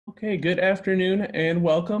Okay, good afternoon and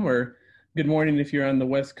welcome, or good morning if you're on the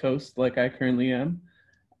West Coast like I currently am.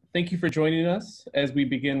 Thank you for joining us as we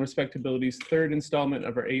begin Respectability's third installment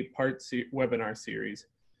of our 8-part webinar series,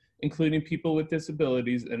 including people with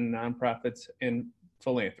disabilities and nonprofits and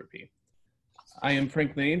philanthropy. I am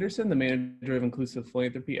Franklin Anderson, the manager of inclusive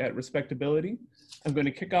philanthropy at Respectability. I'm going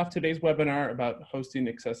to kick off today's webinar about hosting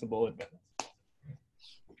accessible events.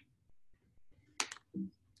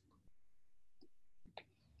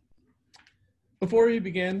 Before we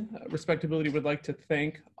begin, Respectability would like to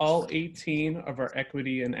thank all 18 of our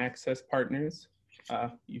equity and access partners.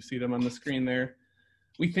 You see them on the screen there.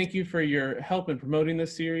 We thank you for your help in promoting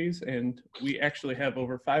this series, and we actually have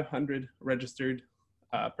over 500 registered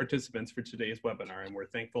participants for today's webinar, and we're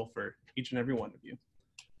thankful for each and every one of you.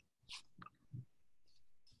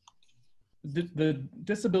 The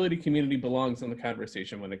disability community belongs in the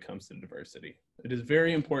conversation when it comes to diversity. It is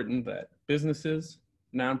very important that businesses,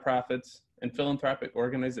 nonprofits, and philanthropic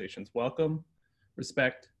organizations welcome,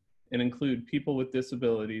 respect, and include people with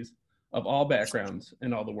disabilities of all backgrounds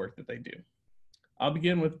in all the work that they do. I'll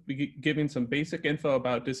begin with giving some basic info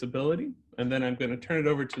about disability, and then I'm going to turn it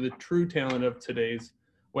over to the true talent of today's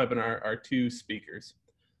webinar, our two speakers.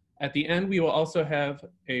 At the end, we will also have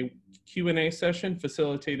a Q&A session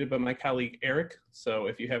facilitated by my colleague, Eric. So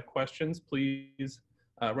if you have questions, please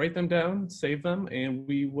write them down, save them, and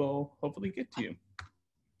we will hopefully get to you.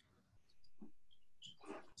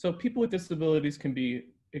 So people with disabilities can be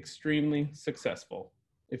extremely successful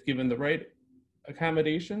if given the right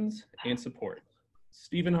accommodations and support.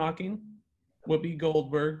 Stephen Hawking, Whoopi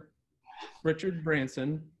Goldberg, Richard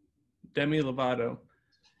Branson, Demi Lovato,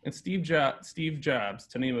 and Steve Jobs,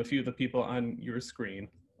 to name a few of the people on your screen,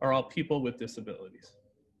 are all people with disabilities.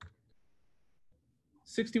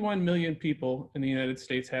 61 million people in the United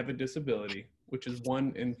States have a disability, which is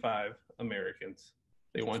 1 in 5 Americans.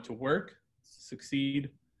 They want to work, succeed,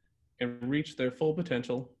 and reach their full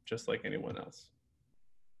potential just like anyone else.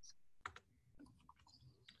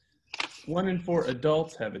 1 in 4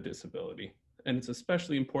 adults have a disability, and it's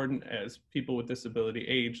especially important as people with disability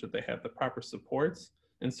age that they have the proper supports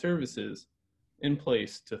and services in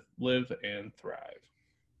place to live and thrive.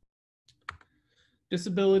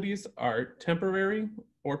 Disabilities are temporary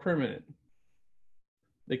or permanent.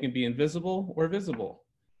 They can be invisible or visible,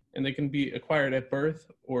 and they can be acquired at birth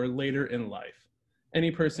or later in life. Any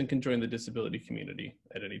person can join the disability community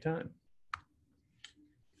at any time.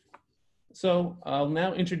 So I'll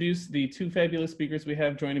now introduce the two fabulous speakers we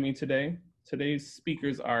have joining me today. Today's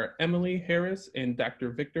speakers are Emily Harris and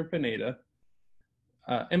Dr. Victor Pineda.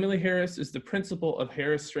 Emily Harris is the principal of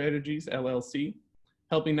Harris Strategies, LLC,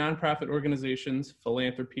 helping nonprofit organizations,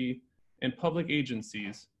 philanthropy, and public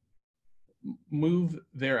agencies move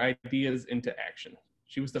their ideas into action.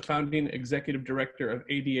 She was the founding executive director of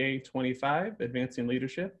ADA 25, Advancing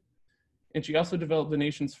Leadership, and she also developed the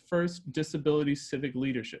nation's first disability civic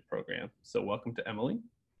leadership program. So welcome to Emily.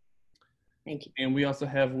 Thank you. And we also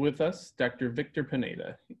have with us Dr. Victor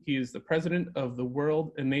Pineda. He is the president of the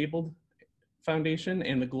World Enabled Foundation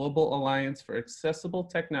and the Global Alliance for Accessible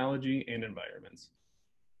Technology and Environments.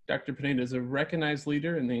 Dr. Pineda is a recognized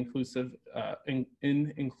leader in the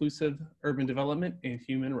inclusive urban development and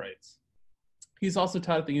human rights. He's also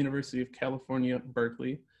taught at the University of California,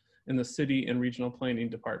 Berkeley in the City and Regional Planning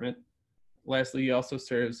Department. Lastly, he also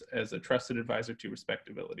serves as a trusted advisor to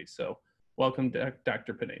Respectability. So welcome,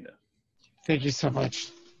 Dr. Pineda. Thank you so much,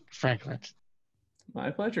 Franklin. My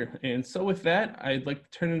pleasure. And so with that, I'd like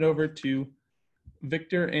to turn it over to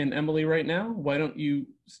Victor and Emily right now. Why don't you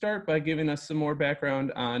start by giving us some more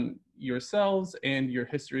background on yourselves and your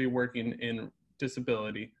history working in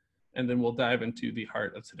disability, and then we'll dive into the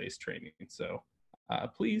heart of today's training. So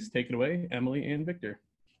please take it away, Emily and Victor.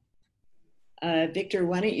 Victor,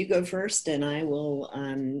 why don't you go first, and I will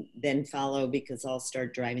then follow because I'll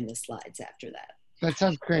start driving the slides after that. That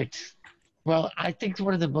sounds great. Well, I think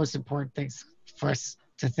one of the most important things for us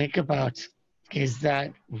to think about is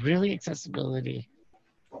that really accessibility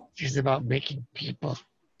is about making people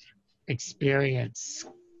experience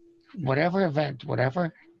whatever event,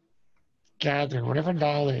 whatever gathering, whatever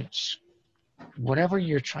knowledge, whatever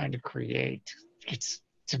you're trying to create. It's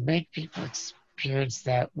to make people experience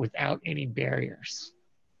that without any barriers,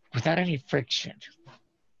 without any friction,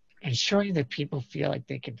 ensuring that people feel like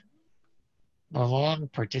they can belong,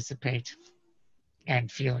 participate,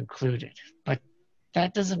 and feel included. But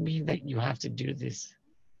that doesn't mean that you have to do this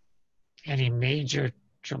any major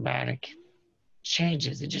dramatic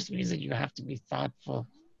changes. It just means that you have to be thoughtful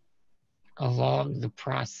along the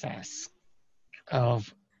process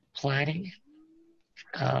of planning,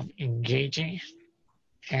 of engaging,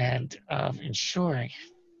 and of ensuring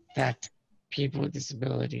that people with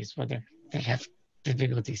disabilities, whether they have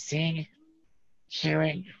difficulty seeing,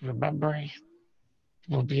 hearing, remembering,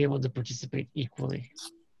 will be able to participate equally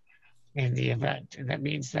in the event. And that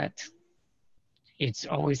means that it's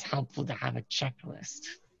always helpful to have a checklist.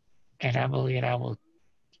 And Emily and I will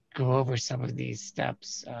go over some of these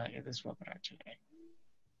steps in this webinar today.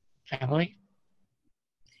 Emily?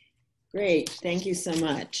 Great, thank you so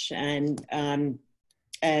much. And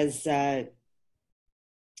as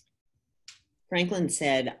Franklin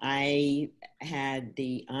said, I had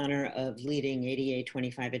the honor of leading ADA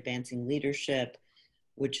 25 Advancing Leadership,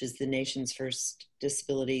 which is the nation's first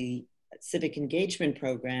disability civic engagement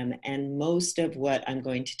program. And most of what I'm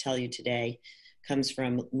going to tell you today comes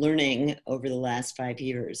from learning over the last 5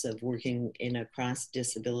 years of working in a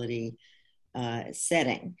cross-disability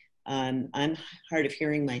setting. I'm hard of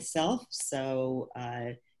hearing myself, so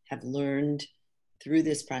have learned through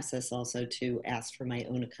this process also to ask for my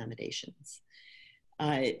own accommodations.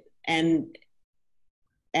 And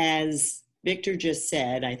as Victor just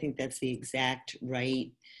said, I think that's the exact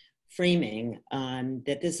right framing,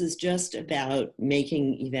 that this is just about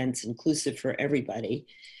making events inclusive for everybody.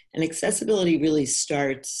 And accessibility really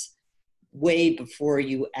starts way before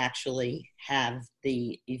you actually have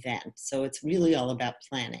the event. So it's really all about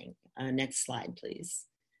planning. Next slide, please.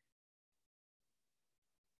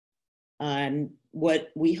 What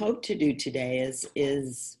we hope to do today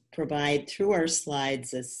is provide through our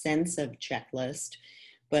slides a sense of checklist,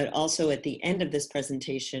 but also at the end of this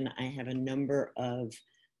presentation, I have a number of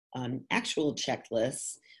actual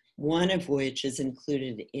checklists, one of which is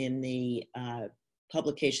included in the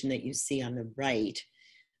publication that you see on the right.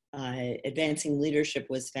 Advancing Leadership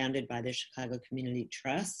was founded by the Chicago Community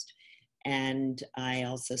Trust, and I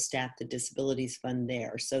also staff the Disabilities Fund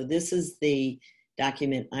there. So this is the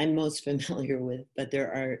document I'm most familiar with, but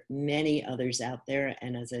there are many others out there.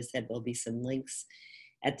 And as I said, there'll be some links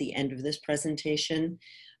at the end of this presentation.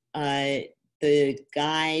 The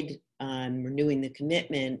guide on renewing the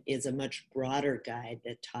commitment is a much broader guide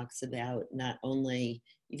that talks about not only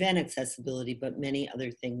event accessibility, but many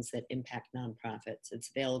other things that impact nonprofits.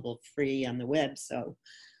 It's available free on the web, so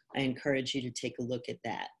I encourage you to take a look at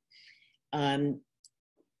that.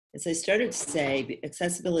 As I started to say,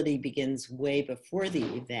 accessibility begins way before the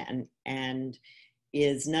event and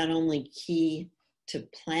is not only key to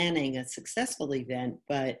planning a successful event,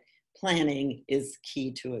 but planning is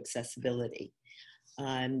key to accessibility.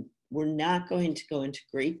 We're not going to go into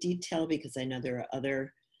great detail because I know there are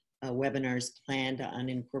other webinars planned on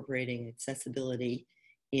incorporating accessibility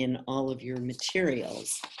in all of your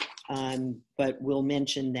materials, but we'll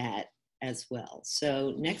mention that as well.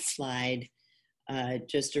 So next slide,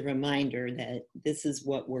 just a reminder that this is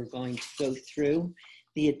what we're going to go through.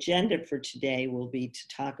 The agenda for today will be to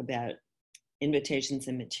talk about invitations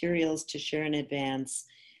and materials to share in advance,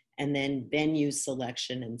 and then venue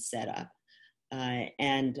selection and setup.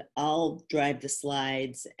 And I'll drive the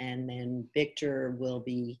slides, and then Victor will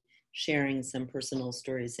be sharing some personal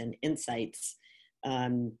stories and insights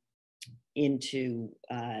into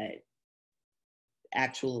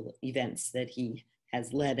actual events that he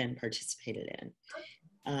has led and participated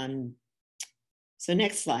in. So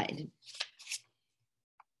next slide.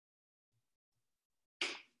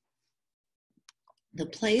 The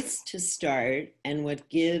place to start and what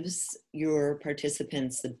gives your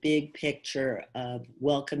participants the big picture of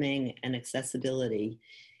welcoming and accessibility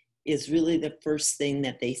is really the first thing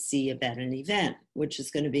that they see about an event, which is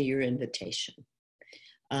going to be your invitation.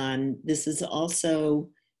 This is also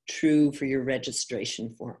true for your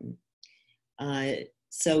registration form.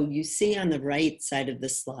 So you see on the right side of the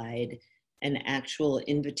slide an actual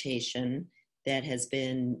invitation that has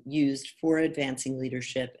been used for Advancing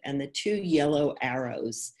Leadership, and the two yellow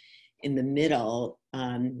arrows in the middle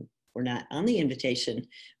were not on the invitation,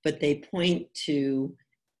 but they point to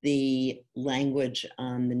the language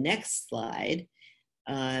on the next slide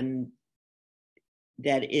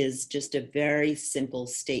that is just a very simple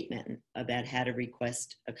statement about how to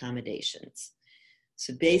request accommodations.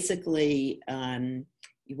 So basically,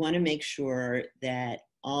 you want to make sure that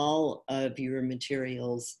all of your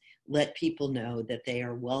materials let people know that they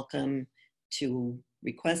are welcome to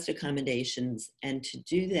request accommodations, and to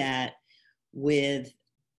do that with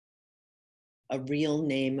a real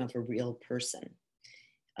name of a real person.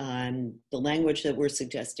 The language that we're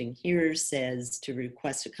suggesting here says to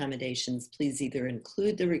request accommodations, please either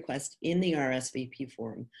include the request in the RSVP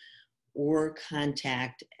form or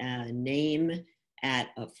contact a name at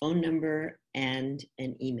a phone number and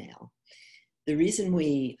an email. The reason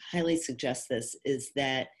we highly suggest this is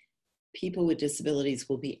that people with disabilities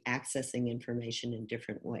will be accessing information in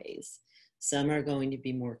different ways. Some are going to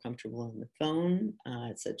be more comfortable on the phone,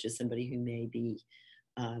 such as somebody who may be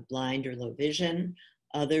blind or low vision.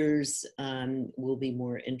 Others will be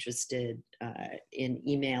more interested in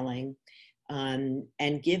emailing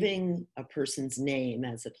and giving a person's name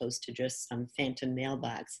as opposed to just some phantom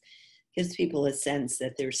mailbox gives people a sense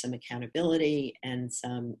that there's some accountability and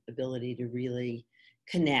some ability to really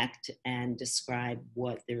connect and describe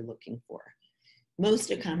what they're looking for. Most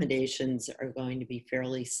accommodations are going to be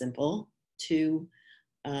fairly simple to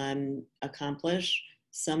accomplish.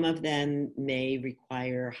 Some of them may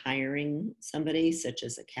require hiring somebody, such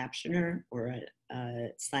as a captioner or a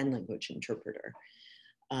sign language interpreter.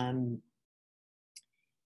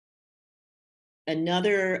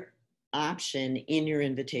 Another option in your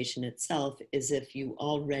invitation itself is if you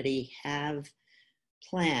already have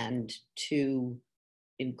planned to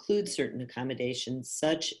include certain accommodations,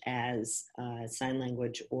 such as sign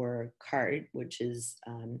language or CART, which is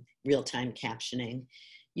real-time captioning.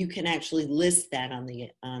 You can actually list that on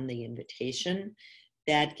the invitation.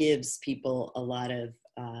 That gives people a lot of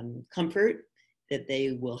comfort that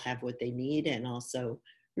they will have what they need, and also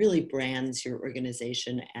really brands your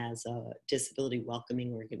organization as a disability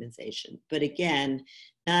welcoming organization. But again,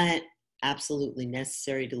 not absolutely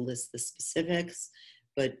necessary to list the specifics,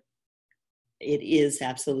 but it is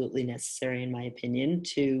absolutely necessary, in my opinion,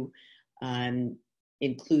 to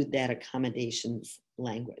include that accommodations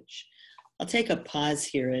language. I'll take a pause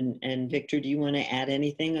here, and Victor, do you want to add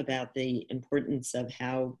anything about the importance of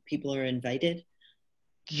how people are invited?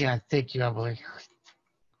 Yeah, thank you, Emily.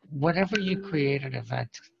 Whenever you create an event,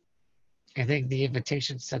 I think the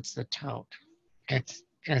invitation sets the tone. It's,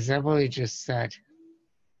 as Emily just said,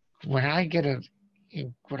 when I get an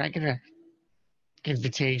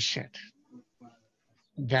invitation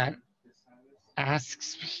that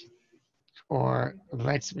asks me or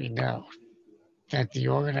lets me know that the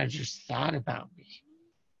organizers thought about me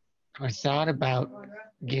or thought about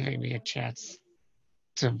giving me a chance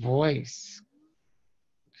to voice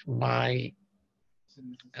my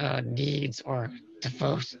needs or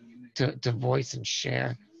to voice and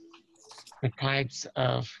share the types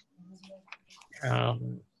of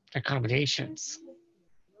accommodations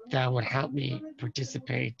that would help me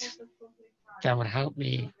participate, that would help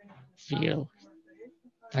me feel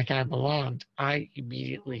like I belonged, I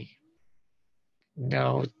immediately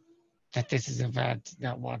know that this is an event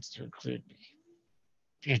that wants to include me.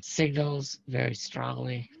 It signals very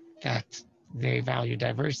strongly that they value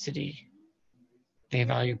diversity, they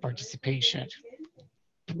value participation,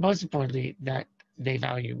 but most importantly, that they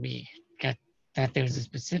value me. That there's a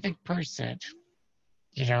specific person,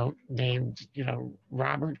 named,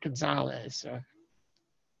 Robert Gonzalez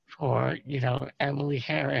or Emily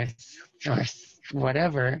Harris or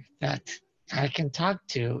whatever, that I can talk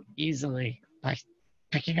to easily by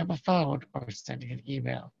picking up a phone or sending an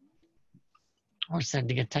email or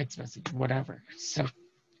sending a text message, whatever. So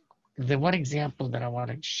the one example that I want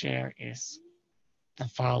to share is the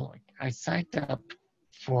following. I signed up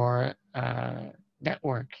for a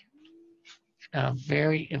network of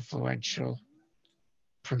very influential,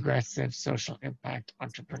 progressive social impact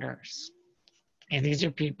entrepreneurs. And these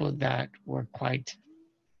are people that were quite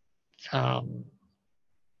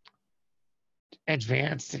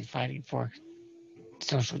advanced in fighting for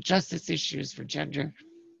social justice issues, for gender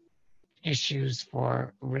issues,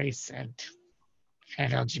 for race and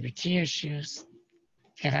LGBT issues.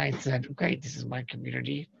 And I said, great, this is my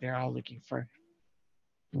community. They're all looking for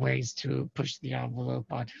ways to push the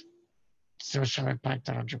envelope on social impact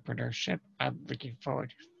and entrepreneurship. I'm looking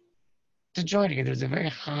forward to joining it. There's a very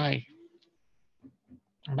high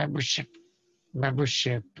membership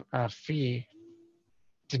fee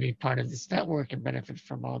to be part of this network and benefit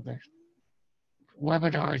from all the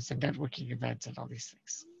webinars and networking events and all these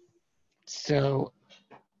things. So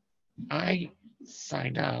I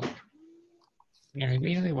signed up, and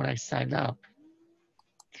immediately when I signed up,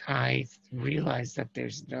 I realized that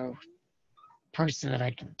there's no person that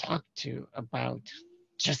I can talk to about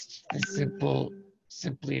just the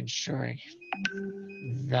simply ensuring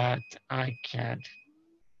that I can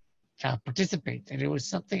participate. And it was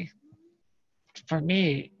something, for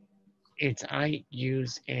me, I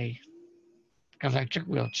use a electric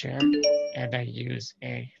wheelchair and I use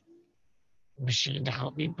a machine to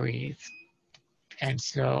help me breathe. And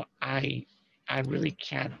so I really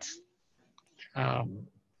can't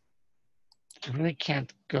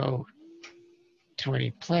go to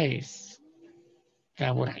any place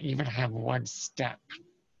that would even have one step,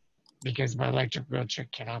 because my electric wheelchair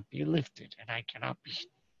cannot be lifted and I cannot be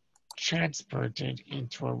transported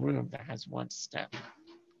into a room that has one step.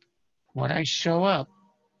 When I show up,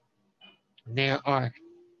 there are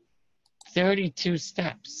 32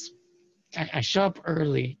 steps. I show up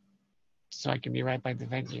early so I can be right by the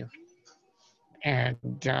venue. And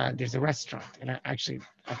there's a restaurant. And I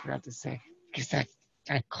forgot to say, because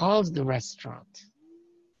I called the restaurant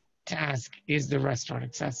to ask, is the restaurant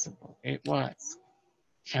accessible? It was.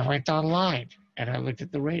 I went online and I looked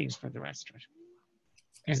at the ratings for the restaurant.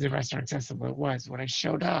 Is the restaurant accessible? It was. When I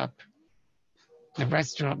showed up, the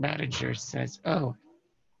restaurant manager says, oh,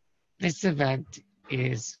 this event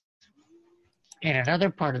is in another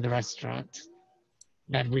part of the restaurant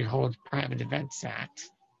that we hold private events at,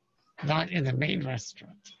 not in the main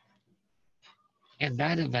restaurant. And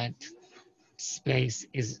that event space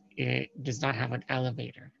it does not have an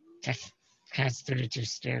elevator. It has 32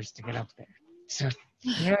 stairs to get up there. So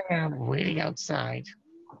here I am waiting outside,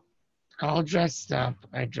 all dressed up.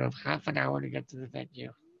 I drove half an hour to get to the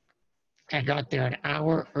venue. I got there an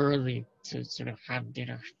hour early to sort of have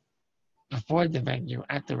dinner before the venue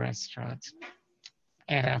at the restaurant.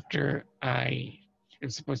 And after I am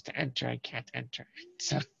supposed to enter, I can't enter.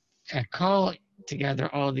 So I call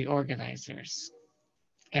together all the organizers.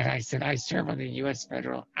 And I said, I serve on the U.S.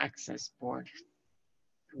 Federal Access Board.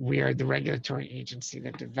 We are the regulatory agency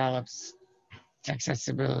that develops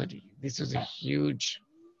accessibility. This was a huge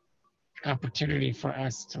opportunity for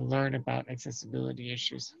us to learn about accessibility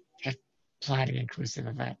issues and planning inclusive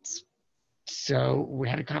events. So we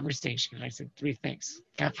had a conversation, and I said 3 things.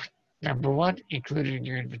 Number one, include it in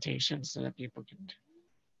your invitation so that people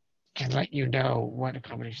can let you know what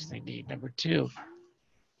accommodations they need. Number two,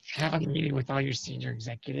 have a meeting with all your senior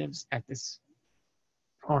executives at this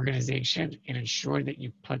organization and ensure that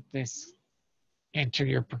you put this into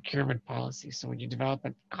your procurement policy. So when you develop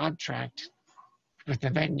a contract with the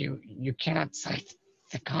venue, you cannot cite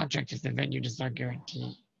the contract if the venue does not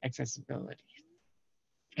guarantee accessibility.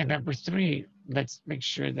 And number three, let's make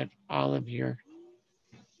sure that all of your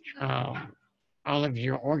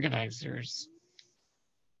organizers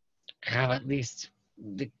have at least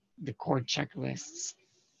the core checklists,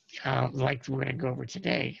 like we're going to go over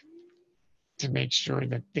today, to make sure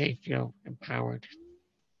that they feel empowered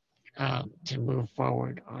to move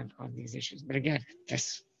forward on these issues. But again,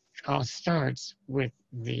 this all starts with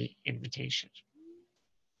the invitation.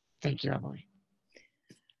 Thank you, Emily.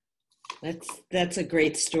 That's a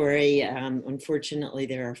great story. Unfortunately,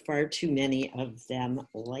 there are far too many of them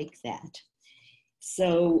like that.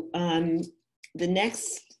 So the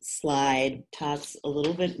next slide talks a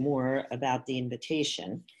little bit more about the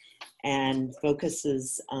invitation and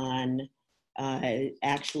focuses on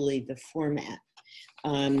actually the format.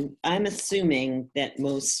 I'm assuming that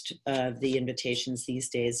most of the invitations these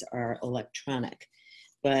days are electronic,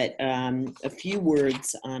 but a few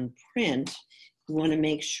words on print. You want to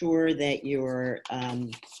make sure that your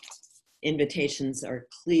invitations are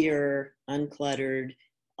clear, uncluttered.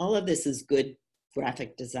 All of this is good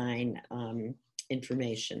graphic design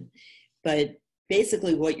information. But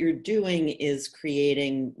basically what you're doing is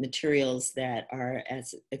creating materials that are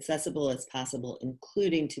as accessible as possible,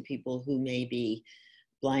 including to people who may be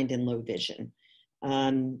blind and low vision.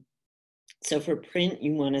 So for print,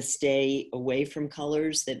 you want to stay away from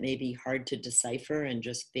colors that may be hard to decipher and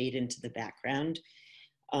just fade into the background.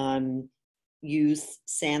 Use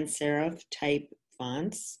sans serif type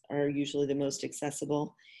fonts are usually the most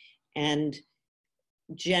accessible. And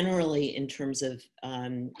generally, in terms of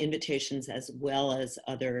invitations as well as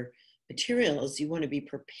other materials, you want to be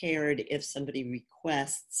prepared if somebody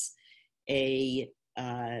requests a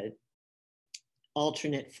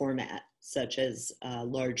alternate format, such as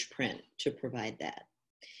large print, to provide that.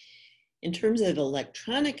 In terms of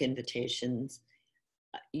electronic invitations,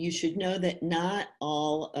 you should know that not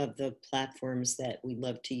all of the platforms that we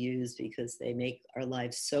love to use because they make our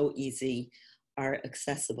lives so easy are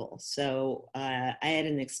accessible. So I had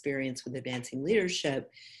an experience with Advancing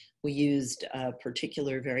Leadership. We used a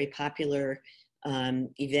particular very popular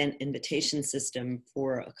event invitation system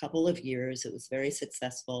for a couple of years. It was very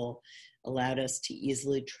successful, allowed us to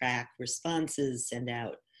easily track responses, send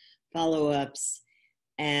out follow-ups.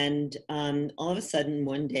 And all of a sudden,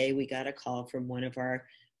 one day we got a call from one of our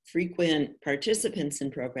frequent participants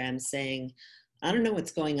in programs saying, I don't know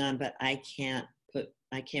what's going on, but I can't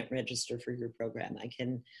register for your program. I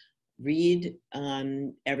can read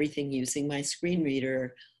everything using my screen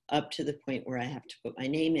reader up to the point where I have to put my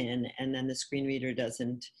name in, and then the screen reader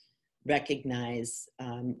doesn't recognize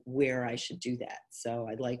where I should do that. So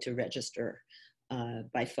I'd like to register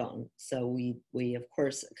by phone. So we of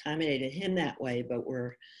course accommodated him that way, but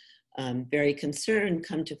we're very concerned,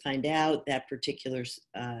 come to find out that particular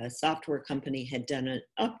software company had done an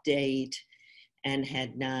update and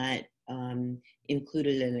had not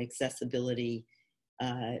included an accessibility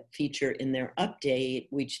feature in their update,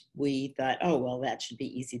 which we thought, oh, well, that should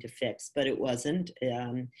be easy to fix, but it wasn't.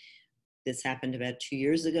 This happened about 2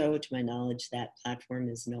 years ago. To my knowledge, that platform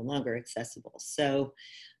is no longer accessible. So,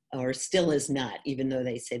 or still is not, even though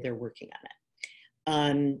they say they're working on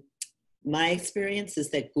it. My experience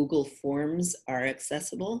is that Google Forms are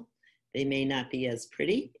accessible. They may not be as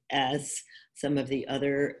pretty as some of the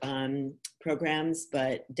other programs,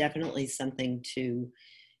 but definitely something to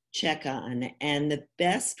check on. And the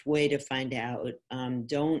best way to find out,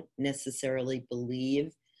 don't necessarily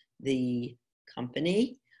believe the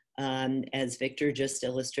company. As Victor just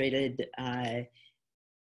illustrated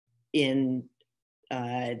in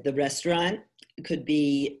the restaurant, it could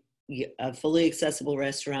be a fully accessible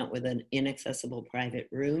restaurant with an inaccessible private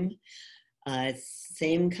room.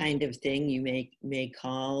 Same kind of thing, you may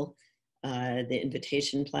call the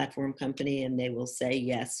invitation platform company and they will say,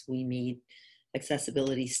 yes, we meet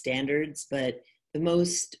accessibility standards, but the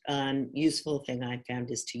most useful thing I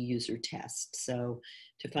found is to user test. So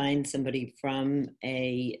to find somebody from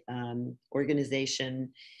a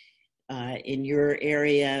organization in your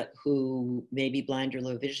area who may be blind or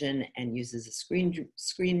low vision and uses a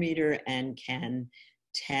screen reader and can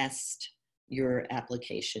test your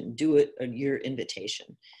application, do it, your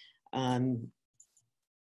invitation.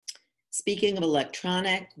 Speaking of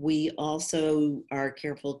electronic, we also are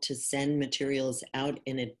careful to send materials out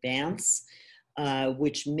in advance,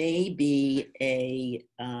 which may be a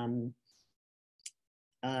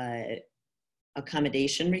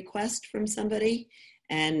accommodation request from somebody.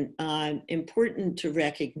 And important to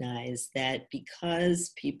recognize that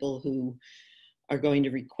because people who are going to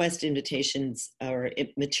request invitations or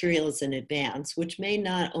materials in advance, which may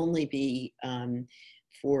not only be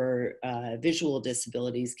for visual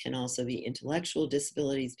disabilities, can also be intellectual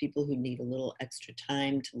disabilities, people who need a little extra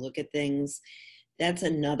time to look at things. That's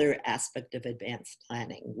another aspect of advanced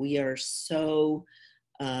planning. We are so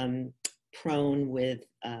prone with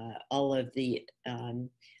all of the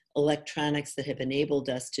electronics that have enabled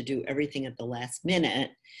us to do everything at the last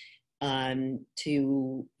minute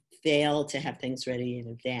to fail to have things ready in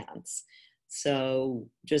advance. So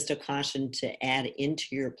just a caution to add into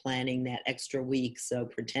your planning that extra week. So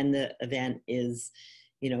pretend the event is,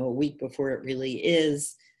 a week before it really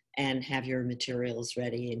is, and have your materials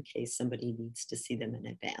ready in case somebody needs to see them in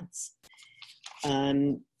advance.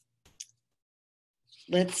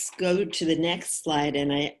 Let's go to the next slide.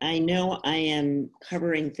 And I know I am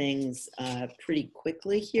covering things pretty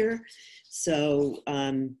quickly here. So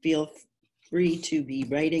feel free to be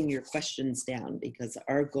writing your questions down because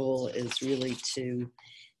our goal is really to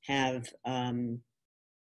have a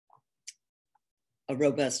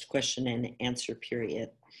robust question and answer period.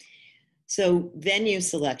 So venue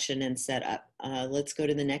selection and setup. Let's go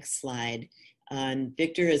to the next slide.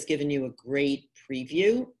 Victor has given you a great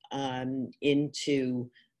preview into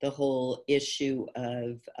the whole issue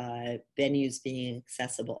of venues being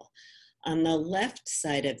accessible. On the left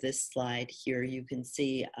side of this slide here, you can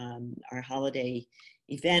see our holiday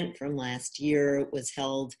event from last year was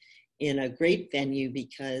held in a great venue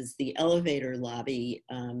because the elevator lobby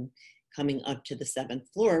coming up to the 7th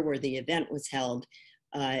floor where the event was held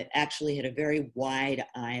actually had a very wide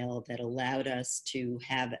aisle that allowed us to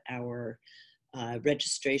have our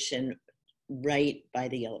registration right by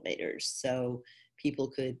the elevators. So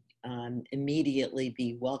people could immediately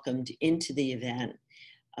be welcomed into the event.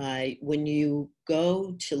 When you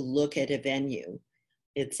go to look at a venue,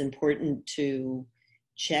 it's important to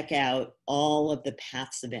check out all of the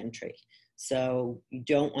paths of entry. So you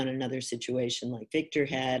don't want another situation like Victor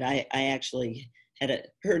had. I actually had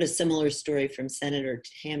heard a similar story from Senator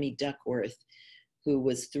Tammy Duckworth, who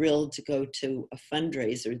was thrilled to go to a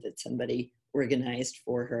fundraiser that somebody organized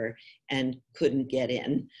for her and couldn't get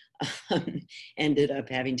in, ended up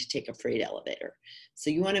having to take a freight elevator. So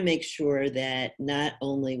you want to make sure that not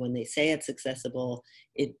only when they say it's accessible,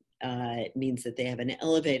 it means that they have an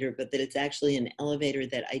elevator, but that it's actually an elevator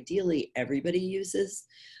that ideally everybody uses,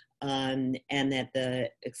 and that the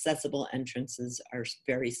accessible entrances are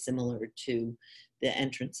very similar to the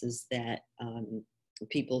entrances that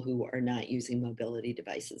people who are not using mobility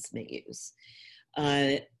devices may use.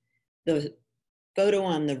 The photo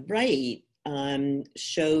on the right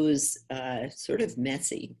shows sort of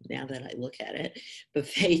messy, now that I look at it,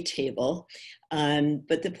 buffet table.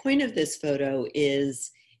 But the point of this photo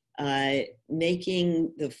is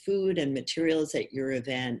making the food and materials at your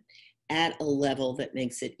event at a level that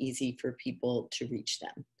makes it easy for people to reach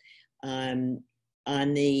them.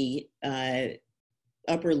 On the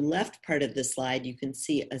upper left part of the slide, you can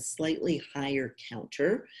see a slightly higher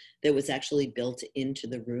counter that was actually built into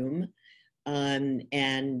the room.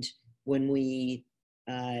 And when we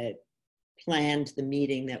planned the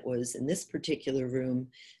meeting that was in this particular room,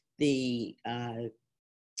 the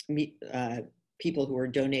people who were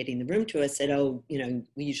donating the room to us said, oh, you know,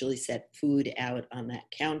 we usually set food out on that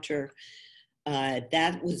counter.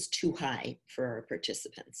 That was too high for our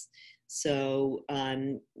participants. So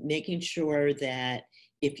making sure that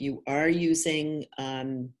if you are using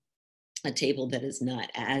a table that is not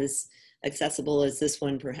as accessible as this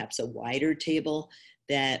one, perhaps a wider table,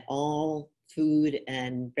 that all food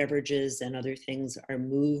and beverages and other things are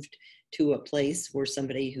moved to a place where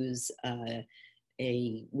somebody who's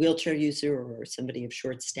a wheelchair user or somebody of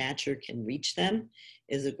short stature can reach them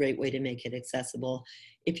is a great way to make it accessible.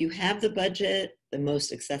 If you have the budget, the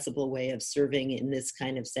most accessible way of serving in this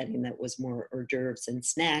kind of setting that was more hors d'oeuvres and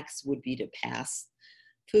snacks would be to pass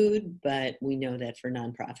food, but we know that for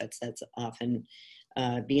nonprofits, that's often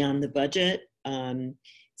beyond the budget.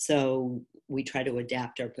 So we try to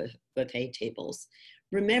adapt our buffet tables.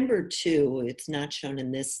 Remember too, it's not shown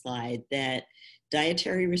in this slide, that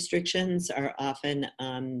dietary restrictions are often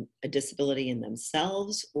a disability in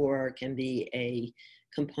themselves or can be a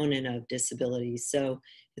component of disability. So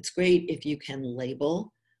it's great if you can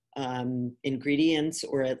label ingredients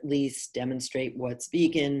or at least demonstrate what's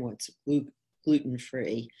vegan, what's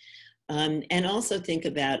gluten-free. And also think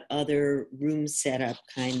about other room setup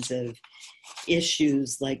kinds of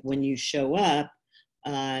issues, like when you show up,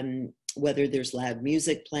 whether there's loud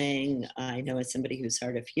music playing. I know as somebody who's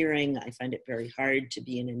hard of hearing, I find it very hard to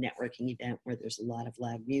be in a networking event where there's a lot of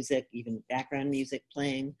loud music, even background music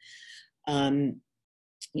playing.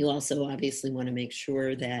 You also obviously want to make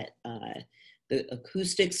sure that the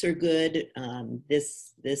acoustics are good.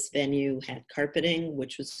 This venue had carpeting,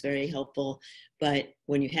 which was very helpful. But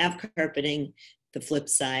when you have carpeting, the flip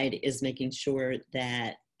side is making sure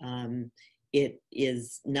that it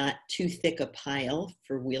is not too thick a pile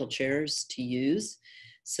for wheelchairs to use.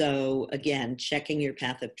 So again, checking your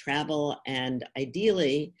path of travel and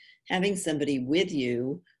ideally having somebody with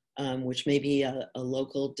you, which may be a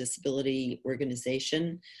local disability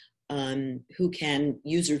organization, who can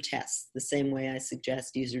user test the same way I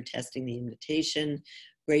suggest user testing the invitation.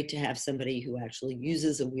 Great to have somebody who actually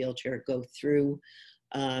uses a wheelchair go through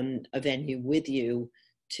a venue with you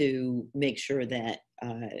to make sure that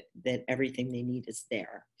that everything they need is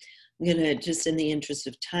there. I'm gonna, just in the interest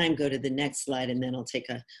of time, go to the next slide and then I'll take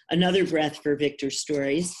another breath for Victor's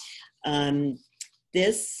stories.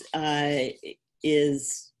 This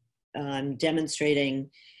is demonstrating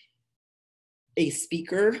a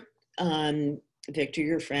speaker, Victor,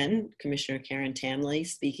 your friend, Commissioner Karen Tamley,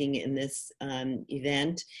 speaking in this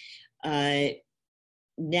event.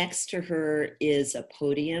 Next to her is a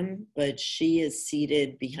podium, but she is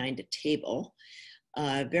seated behind a table.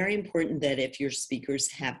 Very important that if your speakers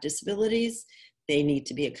have disabilities, they need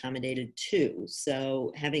to be accommodated too.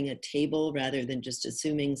 So having a table rather than just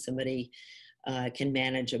assuming somebody can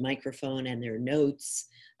manage a microphone and their notes,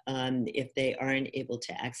 if they aren't able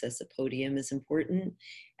to access a podium, is important.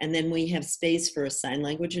 And then we have space for a sign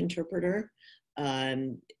language interpreter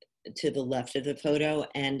to the left of the photo,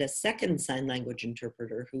 and a second sign language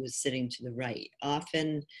interpreter who is sitting to the right.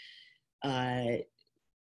 Often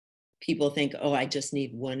people think, oh, I just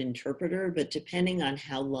need one interpreter, but depending on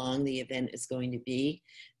how long the event is going to be,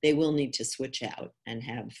 they will need to switch out and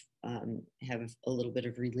have a little bit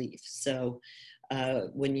of relief. So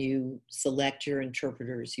when you select your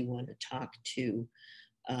interpreters, you want to talk to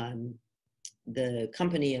the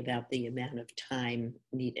company about the amount of time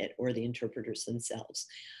needed, or the interpreters themselves.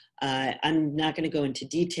 I'm not going to go into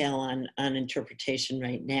detail on interpretation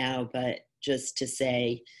right now, but just to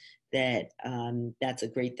say that that's a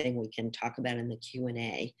great thing we can talk about in the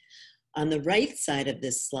Q&A. On the right side of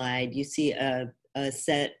this slide, you see a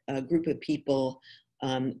group of people,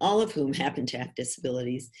 all of whom happen to have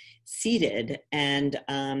disabilities, seated. And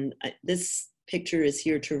this picture is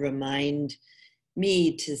here to remind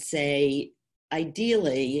me to say,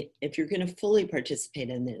 ideally, if you're going to fully participate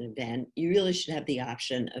in an event, you really should have the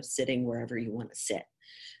option of sitting wherever you want to sit.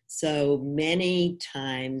 So many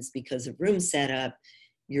times, because of room setup,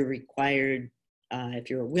 you're required, if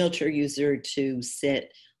you're a wheelchair user, to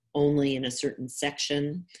sit only in a certain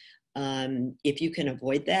section. If you can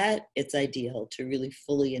avoid that, it's ideal to really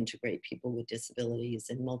fully integrate people with disabilities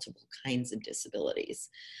and multiple kinds of disabilities.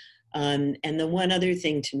 And the one other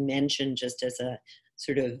thing to mention, just as a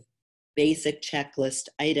sort of basic checklist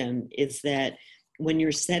item, is that when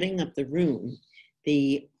you're setting up the room,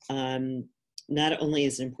 not only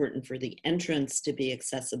is it important for the entrance to be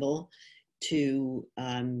accessible to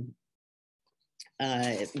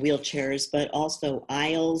wheelchairs, but also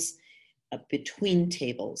aisles between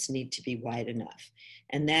tables need to be wide enough.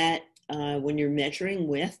 And that when you're measuring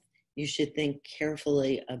width, you should think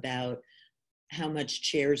carefully about how much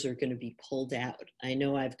chairs are going to be pulled out. I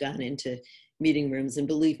know I've gone into meeting rooms, and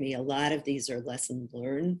believe me, a lot of these are lessons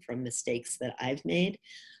learned from mistakes that I've made.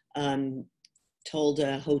 Told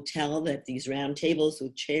a hotel that these round tables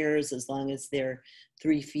with chairs, as long as they're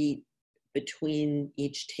 3 feet between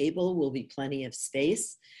each table, will be plenty of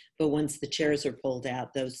space. But once the chairs are pulled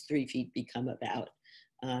out, those 3 feet become about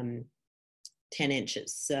 10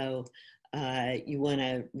 inches. So you want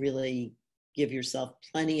to really give yourself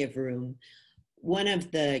plenty of room. One of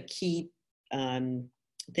the key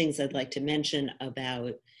things I'd like to mention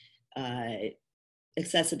about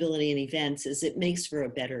accessibility in events is it makes for a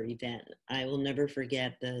better event. I will never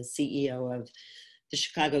forget the CEO of the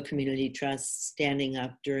Chicago Community Trust standing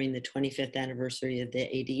up during the 25th anniversary of the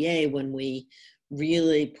ADA when we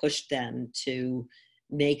really pushed them to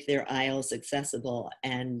make their aisles accessible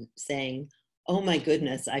and saying, oh my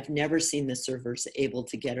goodness, I've never seen the servers able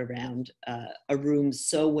to get around a room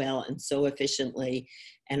so well and so efficiently.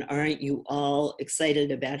 And aren't you all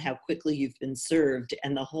excited about how quickly you've been served?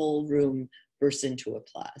 And the whole room burst into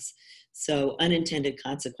applause. So unintended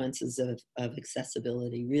consequences of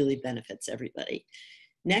accessibility really benefits everybody.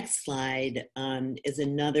 Next slide is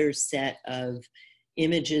another set of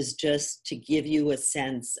images just to give you a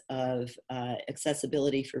sense of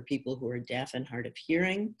accessibility for people who are deaf and hard of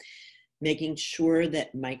hearing. Making sure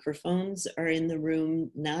that microphones are in the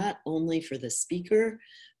room, not only for the speaker,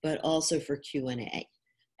 but also for Q&A.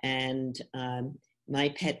 And my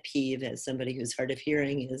pet peeve as somebody who's hard of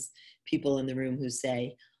hearing is people in the room who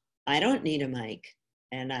say, I don't need a mic.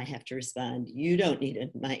 And I have to respond, you don't need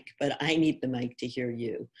a mic, but I need the mic to hear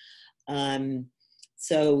you.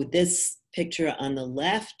 So this picture on the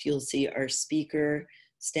left, you'll see our speaker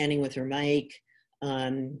standing with her mic.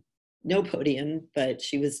 No podium, but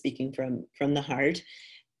she was speaking from the heart.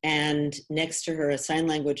 And next to her, a sign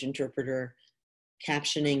language interpreter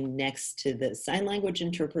captioning next to the sign language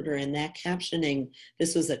interpreter. And that captioning,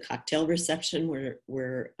 this was a cocktail reception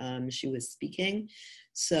where she was speaking.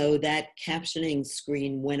 So that captioning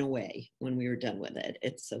screen went away when we were done with it.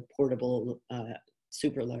 It's a portable,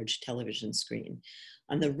 super large television screen.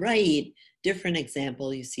 On the right, different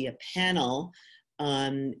example, you see a panel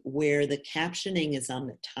where the captioning is on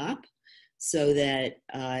the top so that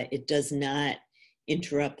it does not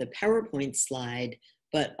interrupt the PowerPoint slide,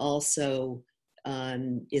 but also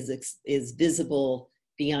is visible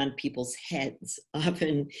beyond people's heads.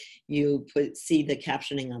 Often you see the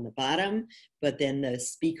captioning on the bottom, but then the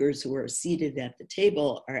speakers who are seated at the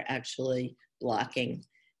table are actually blocking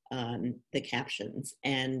the captions.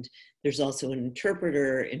 And there's also an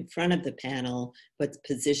interpreter in front of the panel, but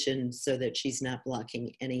positioned so that she's not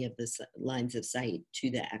blocking any of the lines of sight to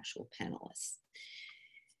the actual panelists.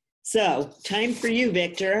 So time for you,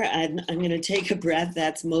 Victor. I'm going to take a breath.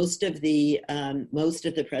 That's most of the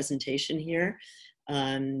presentation here.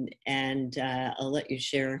 And I'll let you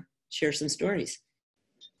share some stories.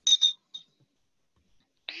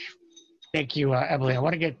 Thank you, Emily. I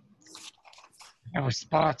want to get a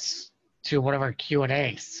response to one of our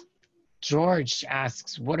Q&As. George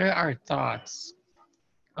asks, what are our thoughts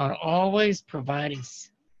on always providing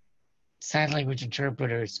sign language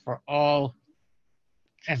interpreters for all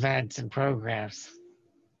events and programs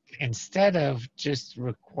instead of just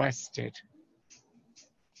requested,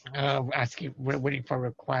 waiting for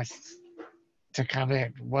requests to come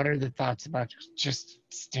in? What are the thoughts about just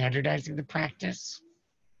standardizing the practice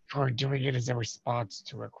or doing it as a response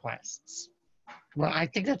to requests? Well, I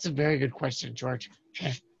think that's a very good question, George.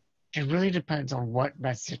 It really depends on what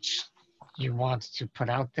message you want to put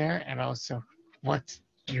out there and also what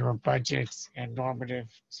your budgets and normative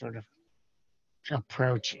sort of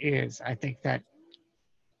approach is. I think that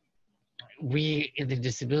we in the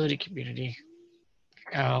disability community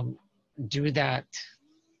do that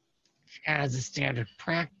as a standard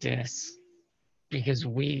practice because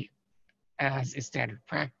we, as a standard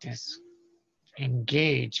practice,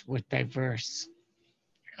 engage with diverse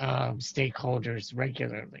stakeholders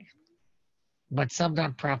regularly. But some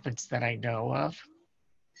nonprofits that I know of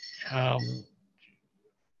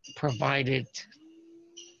provide it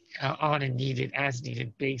on a as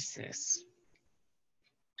needed basis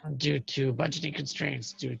due to budgeting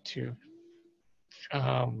constraints, due to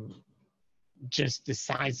just the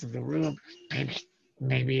size of the room.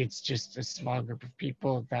 Maybe it's just a small group of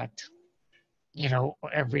people that,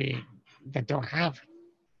 that don't have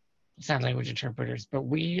sign language interpreters, but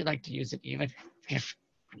we like to use it even if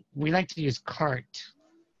we like to use CART,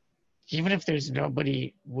 even if there's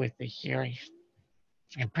nobody with a hearing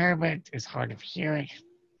impairment, is hard of hearing.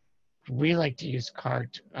 We like to use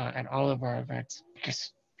CART at all of our events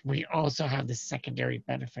because we also have the secondary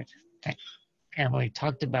benefit that Emily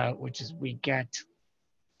talked about, which is we get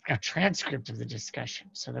a transcript of the discussion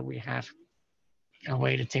so that we have a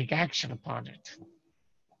way to take action upon it.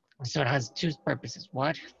 So it has two purposes.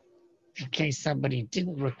 One, in case somebody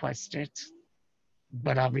didn't request it,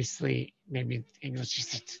 but obviously maybe English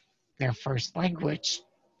isn't their first language,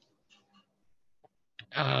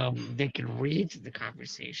 they can read the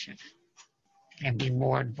conversation and be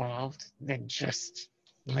more involved than just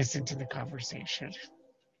listen to the conversation.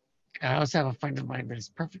 I also have a friend of mine that is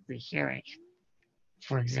perfectly hearing,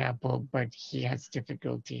 for example, but he has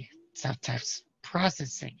difficulty sometimes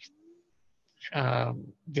processing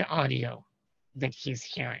the audio that he's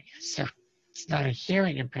hearing. So it's not a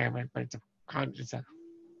hearing impairment, but it's a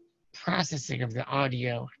processing of the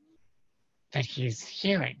audio that he's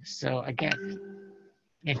hearing. So again,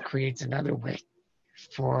 it creates another way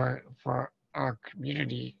for our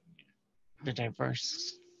community, the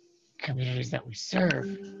diverse communities that we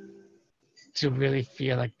serve, to really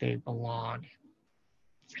feel like they belong.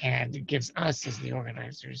 And it gives us as the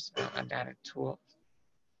organizers an added tool,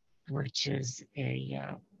 which is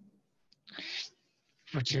a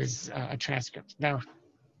transcript. Now,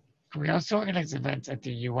 we also organize events at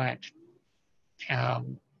the UN,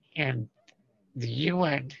 and the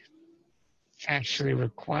UN actually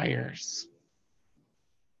requires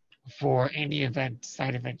for any event,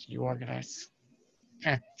 side event you organize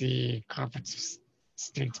at the Conference of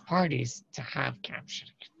States Parties to have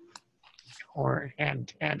captioning or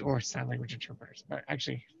sign language interpreters, but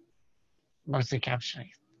actually mostly captioning.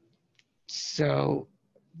 So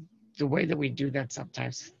the way that we do that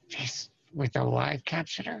sometimes is with a live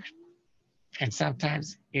captioner, and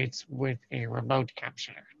sometimes it's with a remote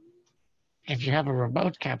captioner. If you have a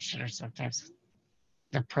remote captioner, sometimes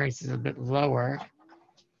the price is a bit lower,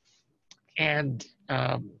 and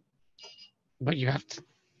but you have to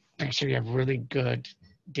make sure you have really good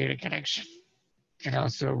data connection and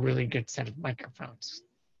also a really good set of microphones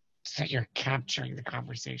so that you're capturing the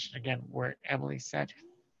conversation. Again, where Emily said,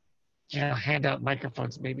 hand out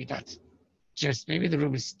microphones, maybe not just, maybe the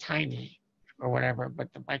room is tiny or whatever,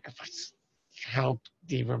 but the microphones help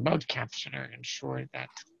the remote captioner ensure that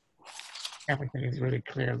everything is really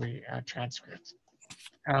clearly transcribed.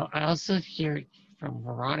 I also hear from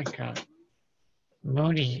Veronica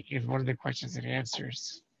Mooney in one of the questions and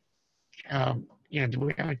answers, do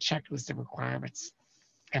we have a checklist of requirements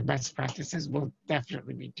and best practices? We'll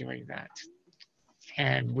definitely be doing that.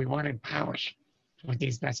 And we want to empower with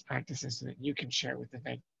these best practices so that you can share with the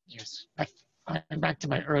venues. But going back to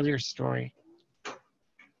my earlier story,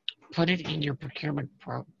 put it in your procurement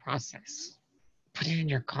process. Put it in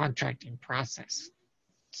your contracting process.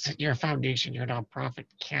 So your foundation, your nonprofit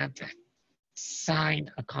can't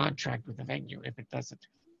sign a contract with the venue if it doesn't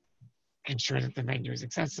ensure that the venue is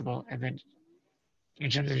accessible. And then in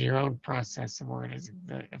terms of your own process of organizing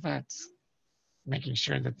the events, making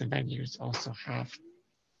sure that the venues also have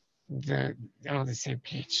on the same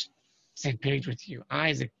page with you. I,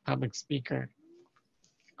 as a public speaker,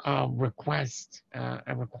 request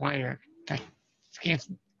and require that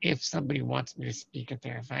if somebody wants me to speak at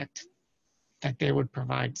their event, that they would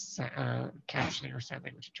provide captioning or sign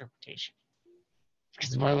language interpretation,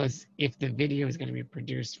 as well as if the video is going to be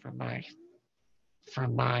produced from my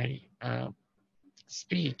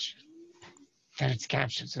speech, then it's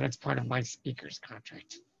captioned. So that's part of my speaker's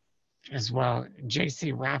contract as well.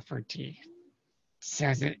 J.C. Rafferty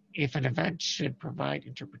says that if an event should provide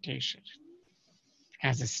interpretation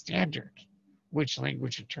as a standard, which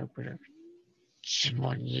language interpreter should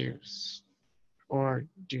one use? Or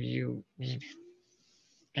do you need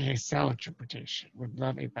ASL interpretation? Would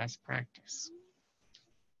love a best practice.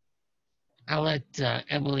 I'll let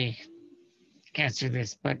Emily answer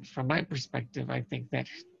this, but from my perspective, I think that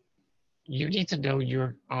you need to know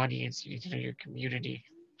your audience, you need to know your community,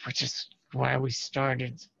 which is why we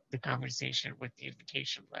started the conversation with the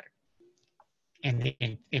invitation letter and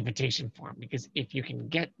the invitation form. Because if you can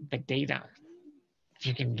get the data, if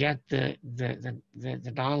you can get the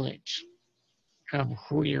knowledge of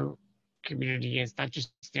who your community is, not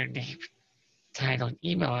just their name, title, and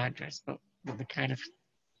email address, but the kind of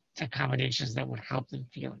accommodations that would help them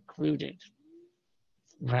feel included,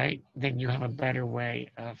 right? Then you have a better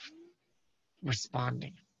way of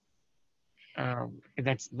responding. And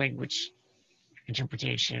that's language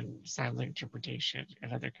interpretation, sign language interpretation,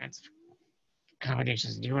 and other kinds of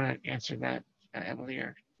accommodations. Do you want to answer that, Emily?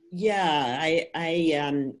 Or? Yeah,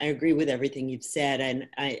 I agree with everything you've said. And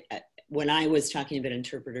when I was talking about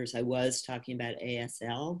interpreters, I was talking about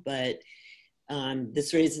ASL, but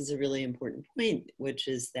this raises a really important point, which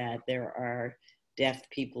is that there are deaf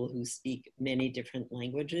people who speak many different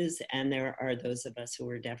languages, and there are those of us who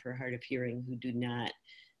are deaf or hard of hearing who do not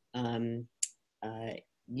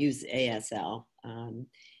use ASL.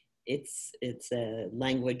 It's a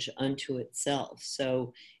language unto itself.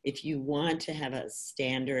 So if you want to have a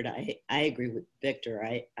standard, I agree with Victor.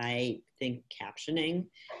 I think captioning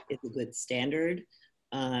is a good standard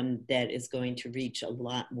that is going to reach a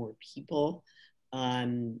lot more people.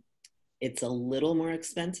 It's a little more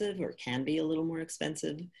expensive, or can be a little more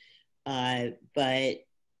expensive, but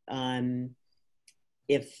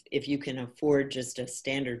if you can afford just a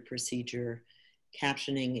standard procedure,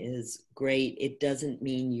 captioning is great. It doesn't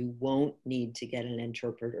mean you won't need to get an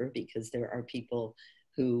interpreter, because there are people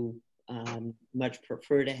who much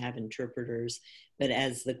prefer to have interpreters. But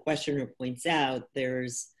as the questioner points out, there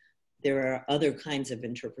are other kinds of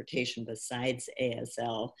interpretation besides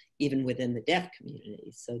ASL, even within the deaf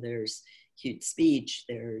community. So there's cute speech,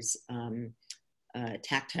 there's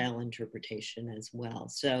tactile interpretation as well.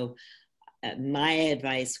 So my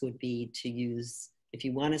advice would be to use, if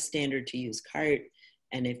you want a standard, to use CART,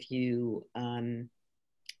 and if you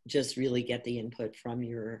just really get the input from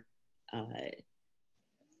your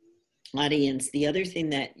audience. The other thing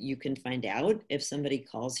that you can find out if somebody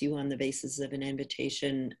calls you on the basis of an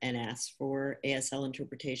invitation and asks for ASL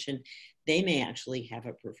interpretation, they may actually have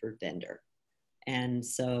a preferred vendor. And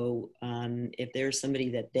so if there's somebody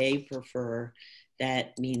that they prefer,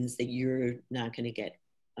 that means that you're not going to get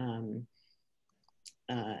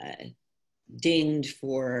dinged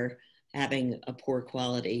for having a poor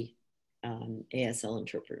quality ASL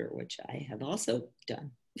interpreter, which I have also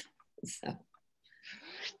done. So.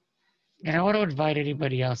 And I want to invite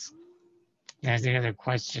anybody else that has any other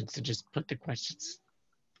questions to just put the questions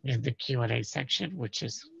in the Q&A section, which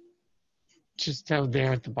is just down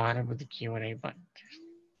there at the bottom of the Q&A button,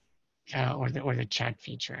 or the chat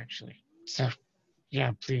feature, actually. So,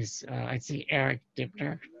 yeah, please. I see Eric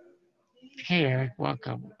Dibner. Hey, Eric,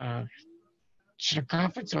 welcome. Should a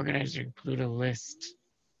conference organizer include a list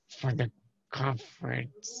for the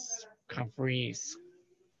conferees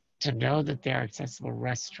to know that there are accessible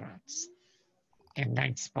restaurants and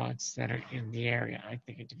night spots that are in the area? I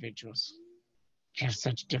think individuals have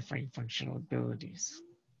such differing functional abilities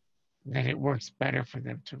that it works better for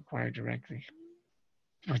them to inquire directly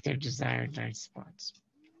with their desired night spots.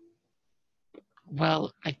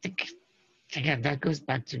 Well, I think, again, that goes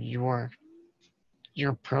back to your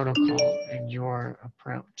protocol and your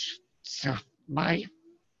approach. So my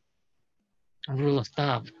rule of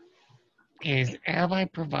thumb is, am I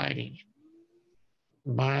providing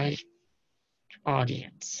my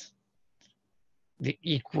audience the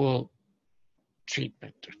equal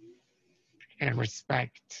treatment and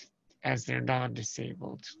respect as their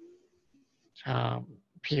non-disabled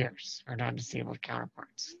peers or non-disabled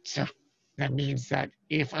counterparts? So that means that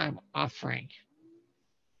if I'm offering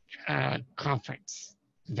a conference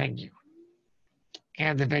venue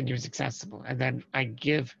and the venue is accessible, and then I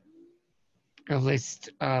give a list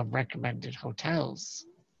of recommended hotels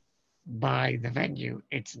by the venue,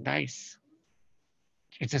 it's nice.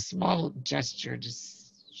 It's a small gesture to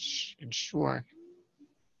ensure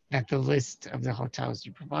that the list of the hotels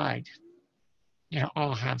you provide,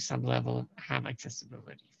 all have some level have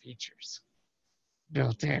accessibility features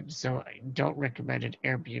built in. So I don't recommend an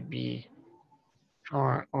Airbnb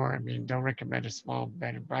don't recommend a small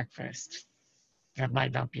bed and breakfast that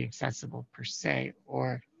might not be accessible per se,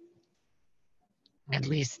 or at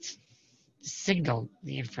least signal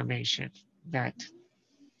the information that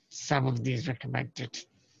some of these recommended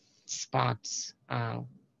spots,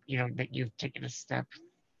 that you've taken a step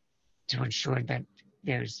to ensure that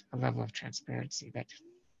there's a level of transparency that,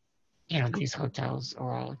 these hotels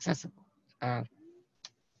are all accessible.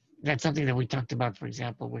 That's something that we talked about, for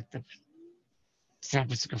example, with the San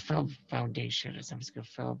Francisco Film Foundation and San Francisco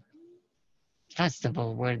Film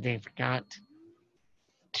Festival, where they've got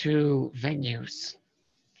 2 venues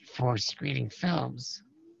for screening films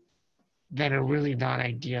that are really not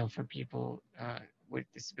ideal for people with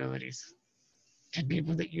disabilities and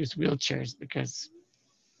people that use wheelchairs, because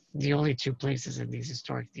the only 2 places in these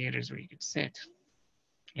historic theaters where you can sit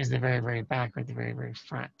is the very, very back or the very, very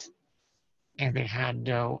front. And they had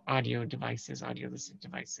no audio listening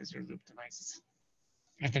devices or loop devices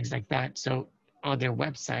and things like that. So on their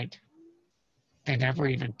website, they never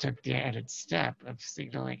even took the added step of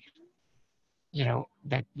signaling,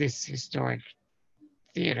 that this historic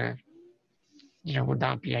theater, would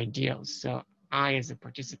not be ideal. So I, as a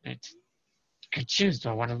participant, could choose, do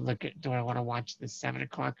I want to watch the 7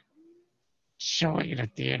 o'clock showing in a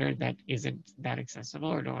theater that isn't that accessible,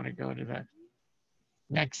 or do I want to go to the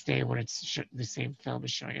next day when it's the same film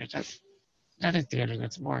is showing at another theater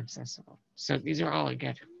that's more accessible. So these are all,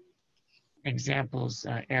 again, examples,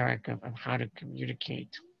 Eric, of how to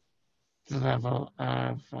communicate the level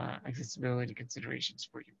of accessibility considerations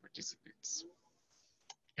for your participants.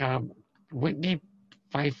 Whitney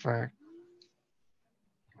Pfeiffer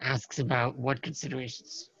asks about what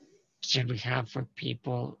considerations should we have for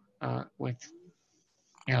people with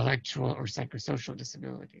intellectual or psychosocial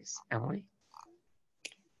disabilities. Emily?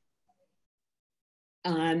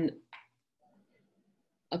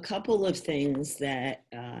 A couple of things that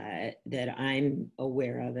that I'm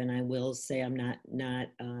aware of, and I will say I'm not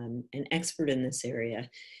an expert in this area.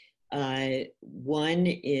 One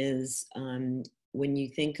is when you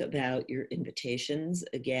think about your invitations,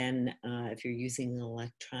 again, if you're using an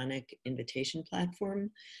electronic invitation platform,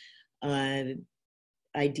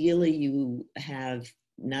 ideally you have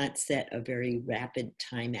not set a very rapid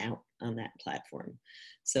timeout on that platform.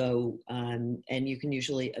 So, and you can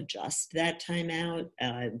usually adjust that timeout.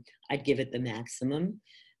 I'd give it the maximum.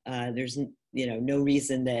 There's no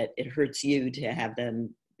reason that it hurts you to have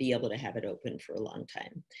them be able to have it open for a long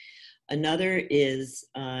time. Another is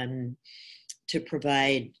to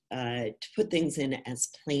provide, to put things in as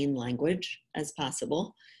plain language as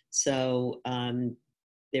possible. So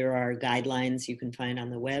there are guidelines you can find on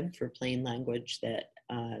the web for plain language that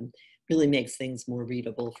really makes things more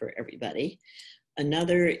readable for everybody.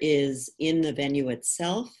 Another is in the venue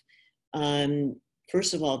itself.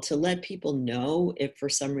 First of all, to let people know if for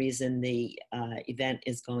some reason the event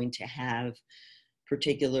is going to have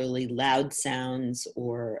particularly loud sounds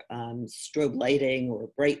or strobe lighting or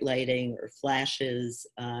bright lighting or flashes,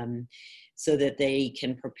 so that they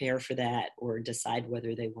can prepare for that or decide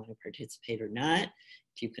whether they want to participate or not.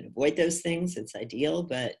 If you can avoid those things, it's ideal,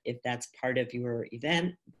 but if that's part of your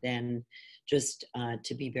event, then just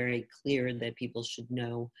to be very clear that people should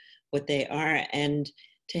know what they are, and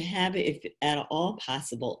to have, if at all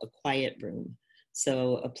possible, a quiet room.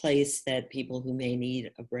 So a place that people who may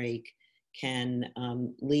need a break can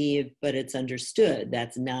leave, but it's understood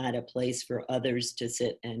that's not a place for others to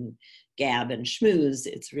sit and gab and schmooze.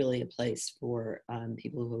 It's really a place for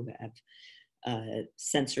people who have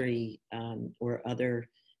sensory or other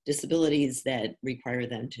disabilities that require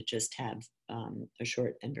them to just have a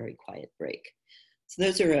short and very quiet break. So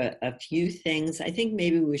those are a few things. I think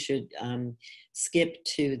maybe we should skip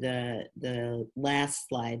to the last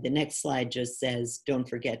slide. The next slide just says, don't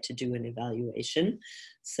forget to do an evaluation.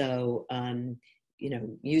 So,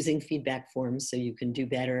 using feedback forms so you can do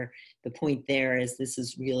better. The point there is this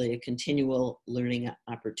is really a continual learning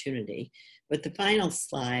opportunity. But the final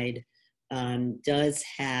slide does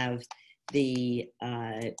have the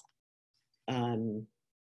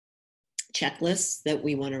checklists that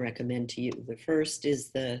we want to recommend to you. The first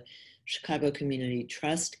is the Chicago Community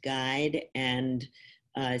Trust Guide, and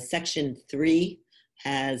section 3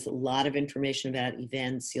 has a lot of information about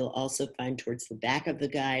events. You'll also find towards the back of the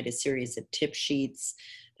guide a series of tip sheets.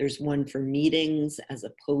 There's one for meetings as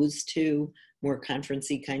opposed to more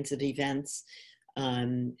conferencey kinds of events.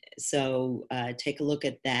 So take a look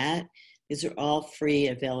at that. These are all free,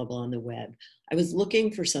 available on the web. I was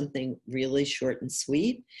looking for something really short and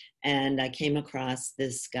sweet, and I came across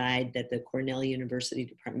this guide that the Cornell University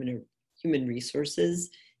Department of Human Resources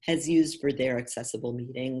has used for their accessible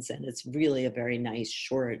meetings, and it's really a very nice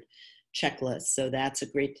short checklist. So that's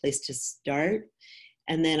a great place to start.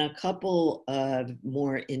 And then a couple of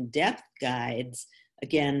more in-depth guides.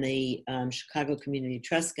 Again, the Chicago Community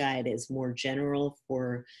Trust Guide is more general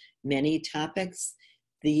for many topics.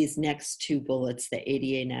 These next two bullets, the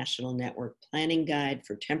ADA National Network Planning Guide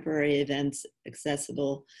for Temporary Events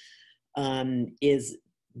Accessible, is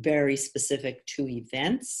very specific to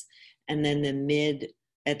events. And then the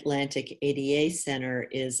Mid-Atlantic ADA Center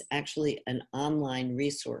is actually an online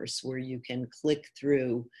resource where you can click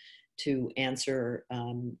through to answer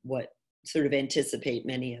what sort of anticipate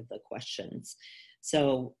many of the questions.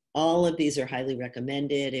 So all of these are highly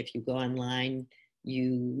recommended. If you go online,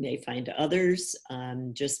 you may find others.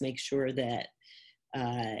 Just make sure that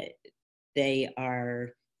they are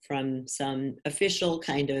from some official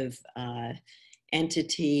kind of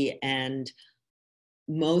entity, and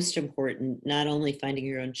most important, not only finding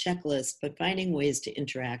your own checklist, but finding ways to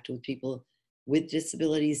interact with people with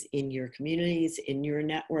disabilities in your communities, in your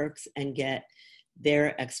networks, and get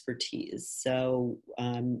their expertise. So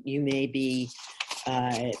you may be,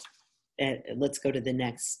 let's go to the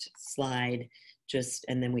next slide,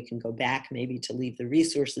 and then we can go back maybe to leave the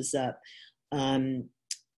resources up.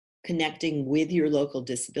 Connecting with your local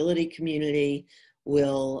disability community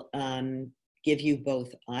will give you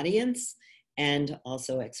both audience and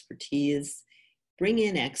also expertise. bring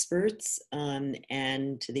in experts,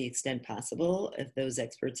 and to the extent possible, if those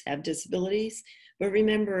experts have disabilities. But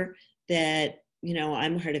remember that, you know,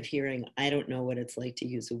 I'm hard of hearing. I don't know what it's like to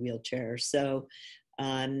use a wheelchair. So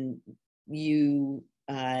you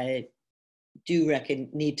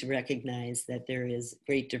need to recognize that there is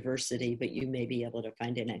great diversity, but you may be able to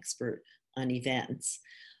find an expert on events.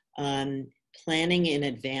 Planning in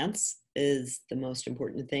advance is the most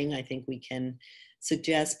important thing I think we can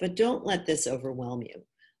suggest, but don't let this overwhelm you.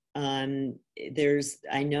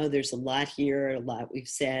 I know there's a lot here, a lot we've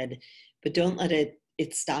said, but don't let it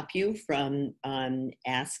stop you from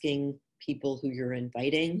asking people who you're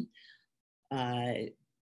inviting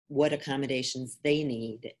what accommodations they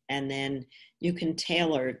need. And then you can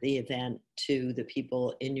tailor the event to the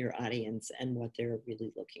people in your audience and what they're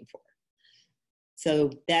really looking for.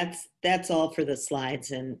 So that's all for the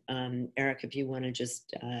slides. And Eric, if you want to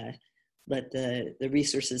just let the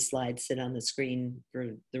resources slide sit on the screen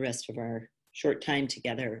for the rest of our short time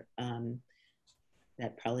together,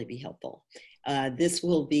 that'd probably be helpful. This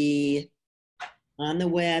will be on the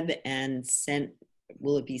web and sent.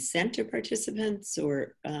 Will it be sent to participants,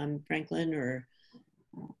 or Franklin, or?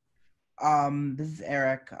 This is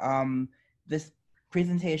Eric. This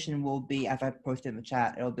presentation will be, as I posted in the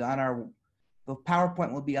chat, it'll be on the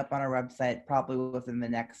PowerPoint will be up on our website probably within the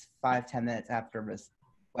next 5-10 minutes after this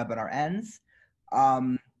webinar ends.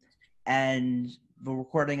 And the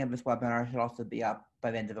recording of this webinar should also be up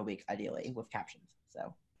by the end of the week, ideally, with captions.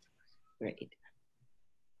 So, Great.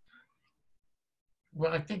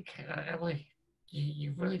 Well, I think, Emily,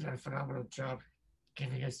 you've really done a phenomenal job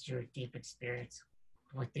giving us your deep experience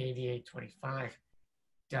with the 8825.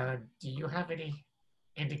 Do you have any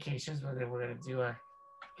indications whether we're going to do a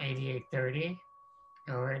 8830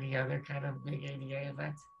 or any other kind of big ADA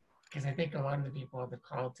event? Because I think a lot of the people on the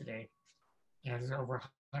call today, you know, there's over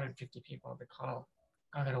 150 people on the call,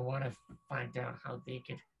 are going to want to find out how they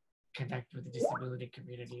could connect with the disability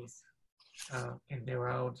communities in their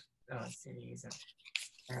own cities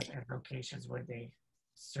and locations where they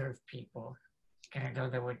serve people. And I know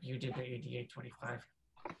that when you did the 8825,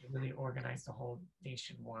 you really organized the whole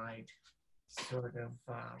nationwide sort of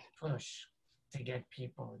push to get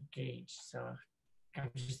people engaged. So I'm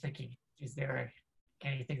just thinking, is there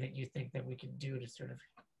anything that you think that we can do to sort of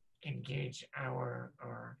engage our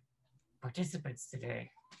participants today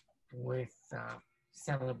with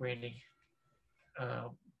celebrating the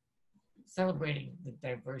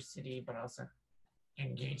diversity, but also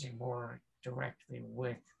engaging more directly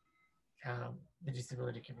with the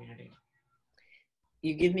disability community?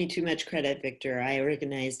 You give me too much credit, Victor. I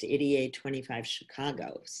organized 8825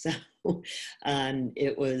 Chicago. So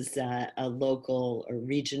it was a local or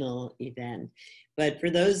regional event. But for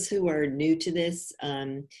those who are new to this,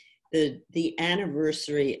 the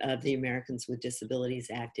anniversary of the Americans with Disabilities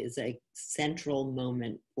Act is a central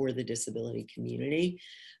moment for the disability community.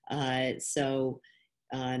 The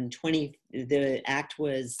act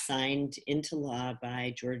was signed into law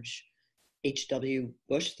by George H.W.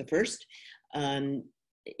 Bush the first in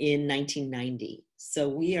 1990. So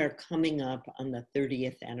we are coming up on the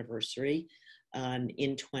 30th anniversary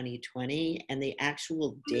in 2020, and the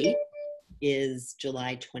actual date is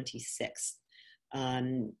July 26th.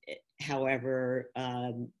 However,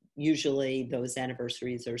 usually those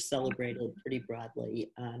anniversaries are celebrated pretty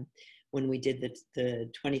broadly. When we did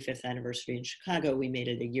the 25th anniversary in Chicago, we made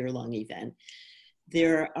it a year-long event.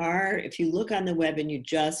 There are, if you look on the web and you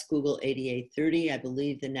just Google 8830, I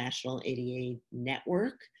believe the National ADA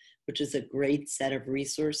Network, which is a great set of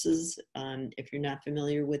resources. If you're not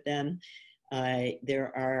familiar with them,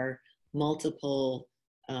 there are multiple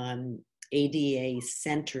ADA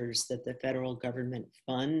centers that the federal government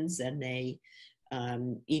funds, and they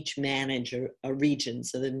each manage a region.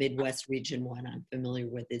 So the Midwest region one I'm familiar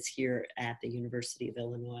with is here at the University of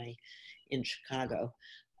Illinois in Chicago.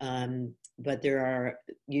 But there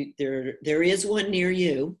is one near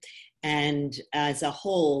you, and as a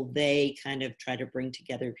whole, they kind of try to bring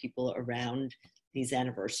together people around these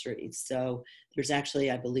anniversaries. So there's actually,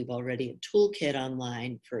 I believe, already a toolkit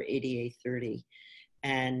online for 8830,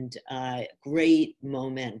 and a great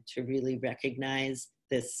moment to really recognize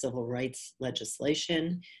this civil rights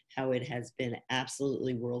legislation, how it has been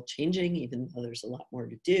absolutely world-changing, even though there's a lot more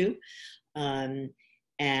to do.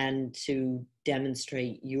 And to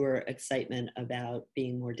demonstrate your excitement about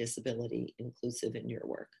being more disability inclusive in your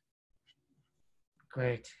work.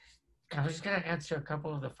 Great. I was just going to answer a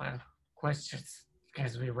couple of the final questions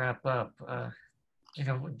as we wrap up. You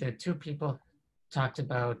know, the two people talked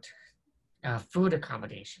about food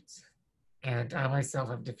accommodations, and I myself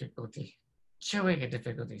have difficulty chewing and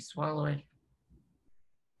difficulty swallowing.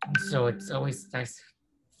 So it's always nice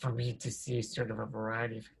for me to see sort of a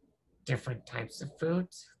variety of different types of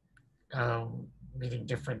foods, meaning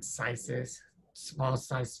different sizes. Small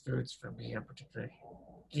size foods for me are particularly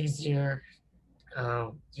easier.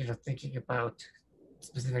 Thinking about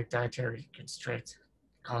specific dietary constraints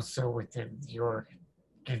also within your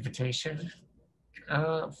invitation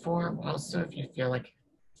form. Also, if you feel like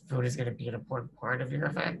food is going to be an important part of your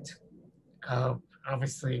event,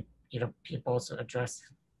 obviously, people also address,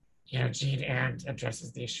 Gene and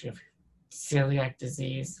addresses the issue of celiac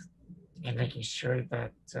disease and making sure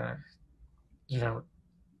that, you know,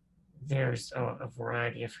 there's a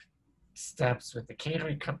variety of steps with the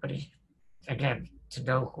catering company. Again, to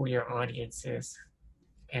know who your audience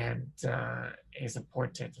and is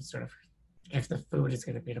important to sort of, if the food is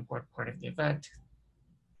going to be an important part of the event,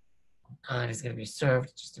 and is going to be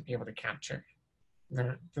served, just to be able to capture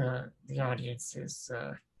the audience's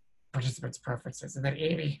participants' preferences. And then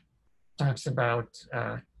Amy talks about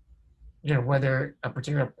whether a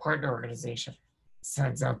particular partner organization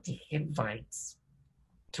sends out the invites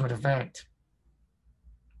to an event,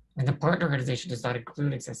 and the partner organization does not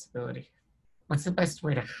include accessibility. What's the best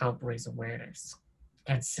way to help raise awareness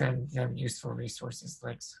and send them useful resources,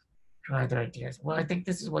 links, or other ideas? Well, I think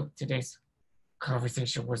this is what today's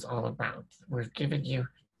conversation was all about. We've given you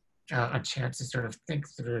a chance to sort of think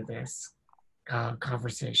through this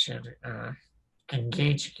conversation,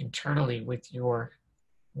 engage internally with your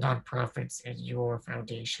nonprofits and your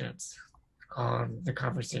foundations on the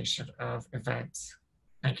conversation of events,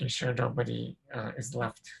 making sure nobody is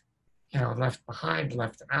left behind,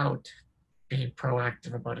 left out, being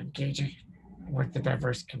proactive about engaging with the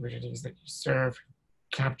diverse communities that you serve,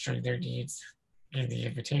 capturing their needs in the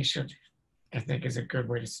invitation, I think is a good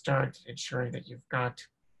way to start, ensuring that you've got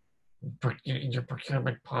in your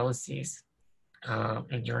procurement policies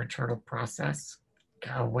and your internal process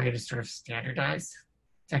a way to sort of standardize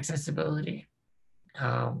accessibility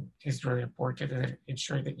is really important, and then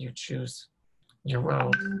ensuring that you choose your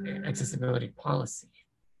own accessibility policy.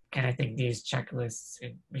 And I think these checklists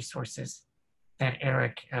and resources that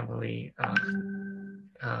Eric, Emily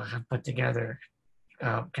have put together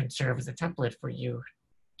can serve as a template for you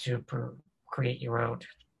to create your own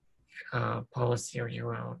policy or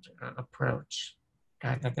your own approach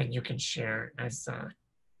that then you can share as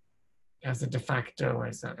a de facto,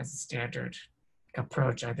 as a standard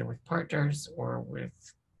approach, either with partners or with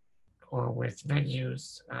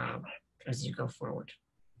venues as you go forward.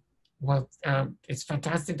 Well, it's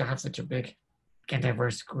fantastic to have such a big and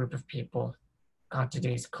diverse group of people on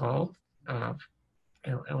today's call.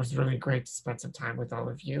 It was really great to spend some time with all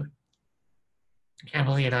of you.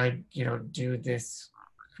 Emily and I, do this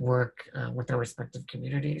work with our respective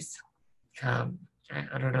communities.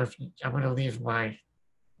 I don't know if I'm going to leave my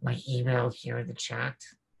email here in the chat.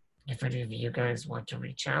 If any of you guys want to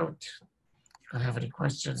reach out or have any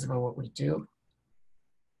questions about what we do.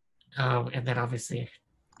 And then obviously,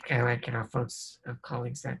 Eric and our folks,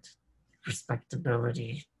 colleagues at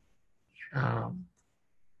RespectAbility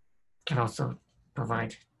can also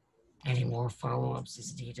provide any more follow-ups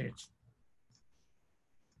as needed.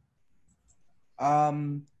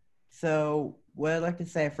 So what I'd like to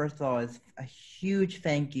say, first of all, is a huge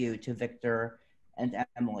thank you to Victor and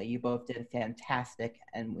Emily. You both did fantastic,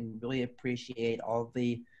 and we really appreciate all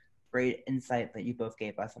the great insight that you both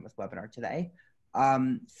gave us on this webinar today.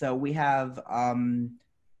 So we have 5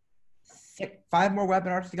 more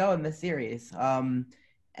webinars to go in this series.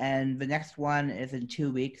 And the next one is in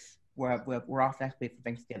 2 weeks. We're off next week for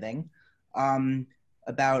Thanksgiving,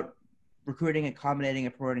 about recruiting, accommodating,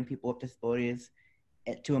 and promoting people with disabilities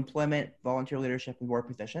to employment, volunteer leadership, and board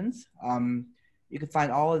positions. You can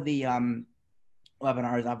find all of the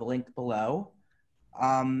webinars. I have a link below.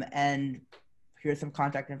 And here's some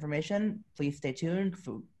contact information. Please stay tuned.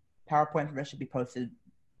 PowerPoint information should be posted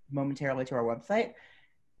momentarily to our website.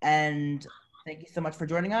 And thank you so much for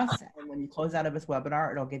joining us. And when you close out of this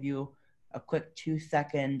webinar, it'll give you a quick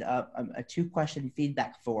 2-second, a 2-question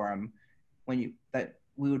feedback form that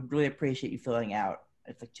we would really appreciate you filling out.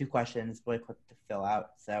 It's like 2 questions, really quick to fill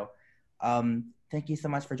out. So thank you so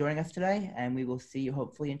much for joining us today, and we will see you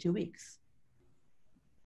hopefully in 2 weeks.